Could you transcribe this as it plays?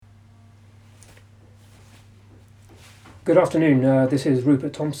Good afternoon. This is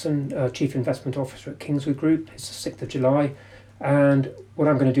Rupert Thompson, Chief Investment Officer at Kingswood Group. It's the 6th of July, and what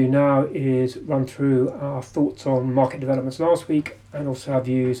I'm going to do now is run through our thoughts on market developments last week and also our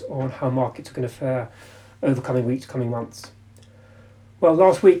views on how markets are going to fare over coming weeks, coming months. Well,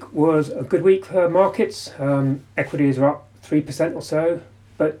 last week was a good week for markets. Equities are up 3% or so,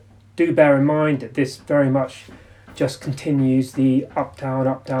 but do bear in mind that this very much just continues the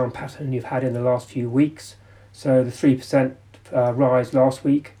up-down pattern you've had in the last few weeks. So the 3% rise last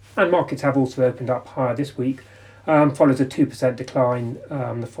week, and markets have also opened up higher this week, follows a 2% decline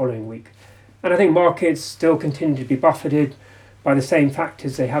the following week. And I think markets still continue to be buffeted by the same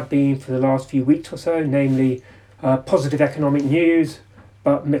factors they have been for the last few weeks or so, namely positive economic news,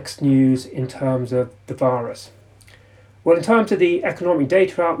 but mixed news in terms of the virus. Well, in terms of the economic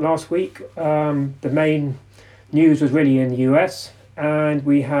data out last week, the main news was really in the US, and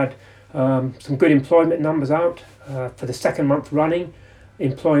we had some good employment numbers out for the second month running.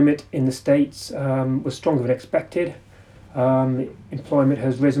 Employment in the States was stronger than expected. Employment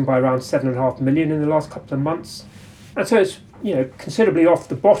has risen by around 7.5 million in the last couple of months, and so it's considerably off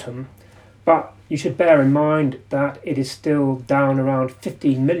the bottom. But you should bear in mind that it is still down around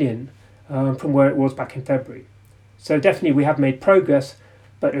 15 million from where it was back in February. So definitely we have made progress,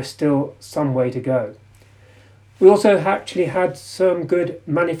 but there's still some way to go. We also actually had some good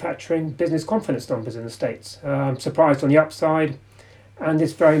manufacturing business confidence numbers in the States, surprised on the upside, and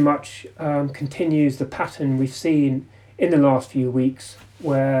this very much continues the pattern we've seen in the last few weeks,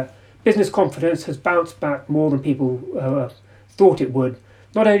 where business confidence has bounced back more than people thought it would,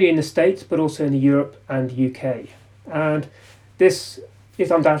 not only in the States but also in Europe and the UK. And this is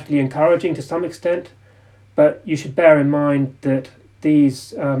undoubtedly encouraging to some extent, but you should bear in mind that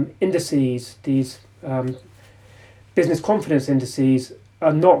these indices, these business confidence indices,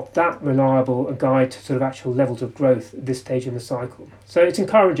 are not that reliable a guide to sort of actual levels of growth at this stage in the cycle. So it's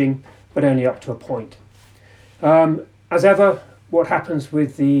encouraging, but only up to a point. As ever, what happens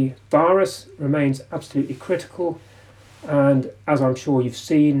with the virus remains absolutely critical, and as I'm sure you've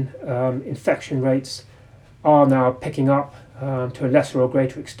seen, infection rates are now picking up to a lesser or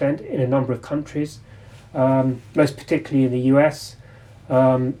greater extent in a number of countries, most particularly in the US.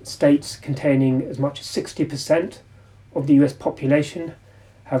 States containing as much as 60% of the US population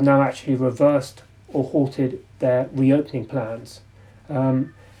have now actually reversed or halted their reopening plans.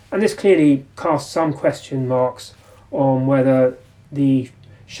 And this clearly casts some question marks on whether the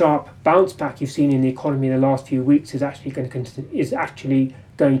sharp bounce back you've seen in the economy in the last few weeks is actually going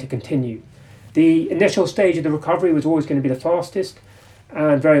to continue. The initial stage of the recovery was always going to be the fastest,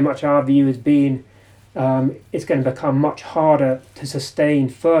 and very much our view has been it's going to become much harder to sustain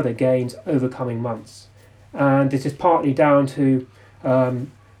further gains over coming months. And this is partly down to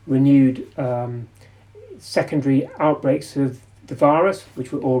renewed secondary outbreaks of the virus,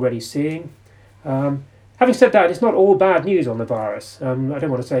 which we're already seeing. Having said that, it's not all bad news on the virus. I don't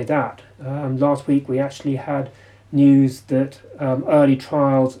want to say that. Last week we actually had news that early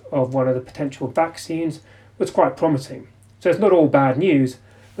trials of one of the potential vaccines was quite promising. So it's not all bad news,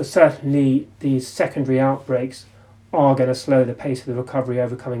 but certainly these secondary outbreaks are going to slow the pace of the recovery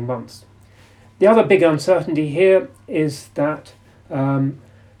over coming months. The other big uncertainty here is that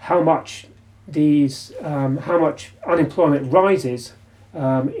how much unemployment rises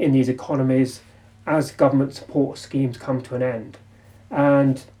in these economies as government support schemes come to an end,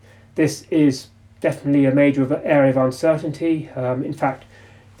 and this is definitely a major area of uncertainty. In fact,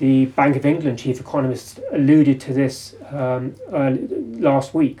 the Bank of England chief economist alluded to this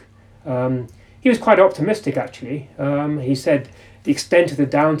last week. He was quite optimistic, actually. He said the extent of the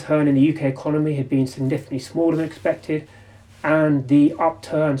downturn in the UK economy had been significantly smaller than expected, and the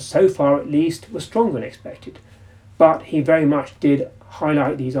upturn, so far at least, was stronger than expected. But he very much did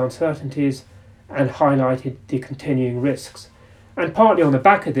highlight these uncertainties and highlighted the continuing risks. And partly on the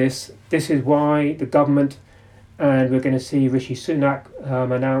back of this is why the government, and we're going to see Rishi Sunak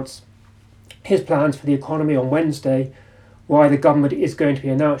announce his plans for the economy on Wednesday, why the government is going to be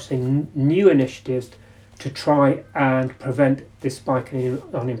announcing new initiatives to try and prevent this spike in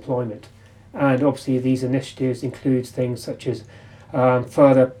unemployment. And obviously these initiatives include things such as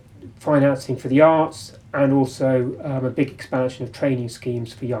further financing for the arts and also a big expansion of training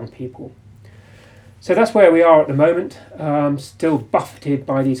schemes for young people. So that's where we are at the moment, still buffeted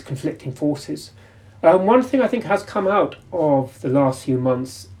by these conflicting forces. One thing I think has come out of the last few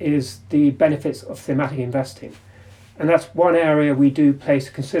months is the benefits of thematic investing. And that's one area we do place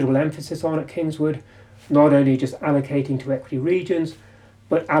considerable emphasis on at Kingswood, not only just allocating to equity regions,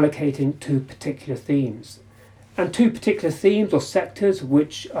 but allocating to particular themes. And two particular themes or sectors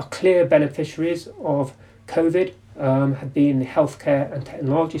which are clear beneficiaries of COVID have been the healthcare and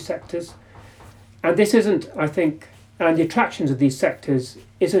technology sectors. And this isn't, I think, and the attractions of these sectors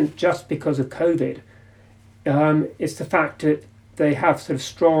isn't just because of COVID. It's the fact that they have sort of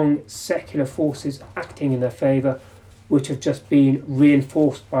strong secular forces acting in their favour, which have just been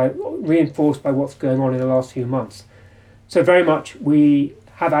reinforced by what's going on in the last few months. So very much we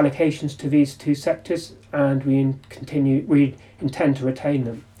have allocations to these two sectors, and we intend to retain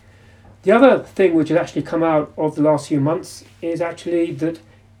them. The other thing which has actually come out of the last few months is actually that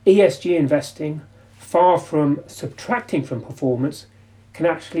ESG investing, far from subtracting from performance, can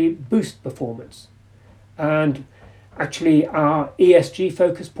actually boost performance. And actually our ESG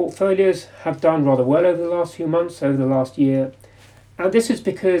focused portfolios have done rather well over the last few months, over the last year. And this is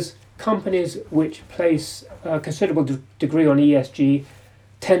because companies which place a considerable degree on ESG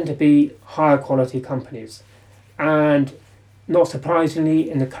tend to be higher quality companies. And not surprisingly,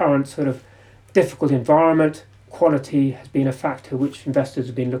 in the current sort of difficult environment, quality has been a factor which investors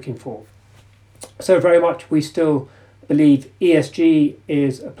have been looking for. So very much we still believe ESG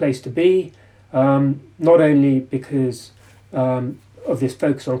is a place to be, not only because of this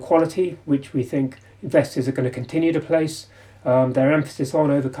focus on quality, which we think investors are going to continue to place their emphasis on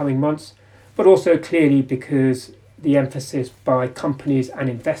over coming months, but also clearly because the emphasis by companies and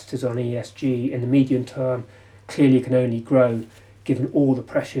investors on ESG in the medium term clearly can only grow given all the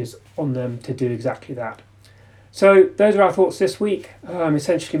pressures on them to do exactly that. So those are our thoughts this week.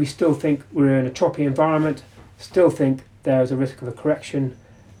 Essentially, we still think we're in a choppy environment, still think there's a risk of a correction,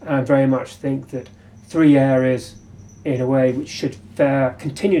 and very much think that three areas in a way which should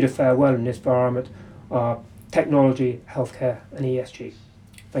continue to fare well in this environment are technology, healthcare and ESG.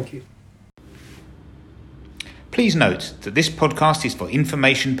 Thank you. Please note that this podcast is for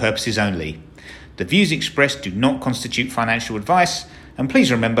information purposes only. The views expressed do not constitute financial advice, and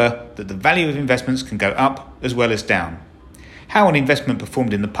please remember that the value of investments can go up as well as down. How an investment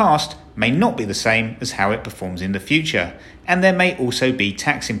performed in the past may not be the same as how it performs in the future, and there may also be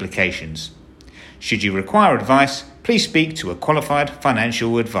tax implications. Should you require advice, please speak to a qualified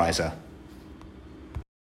financial advisor.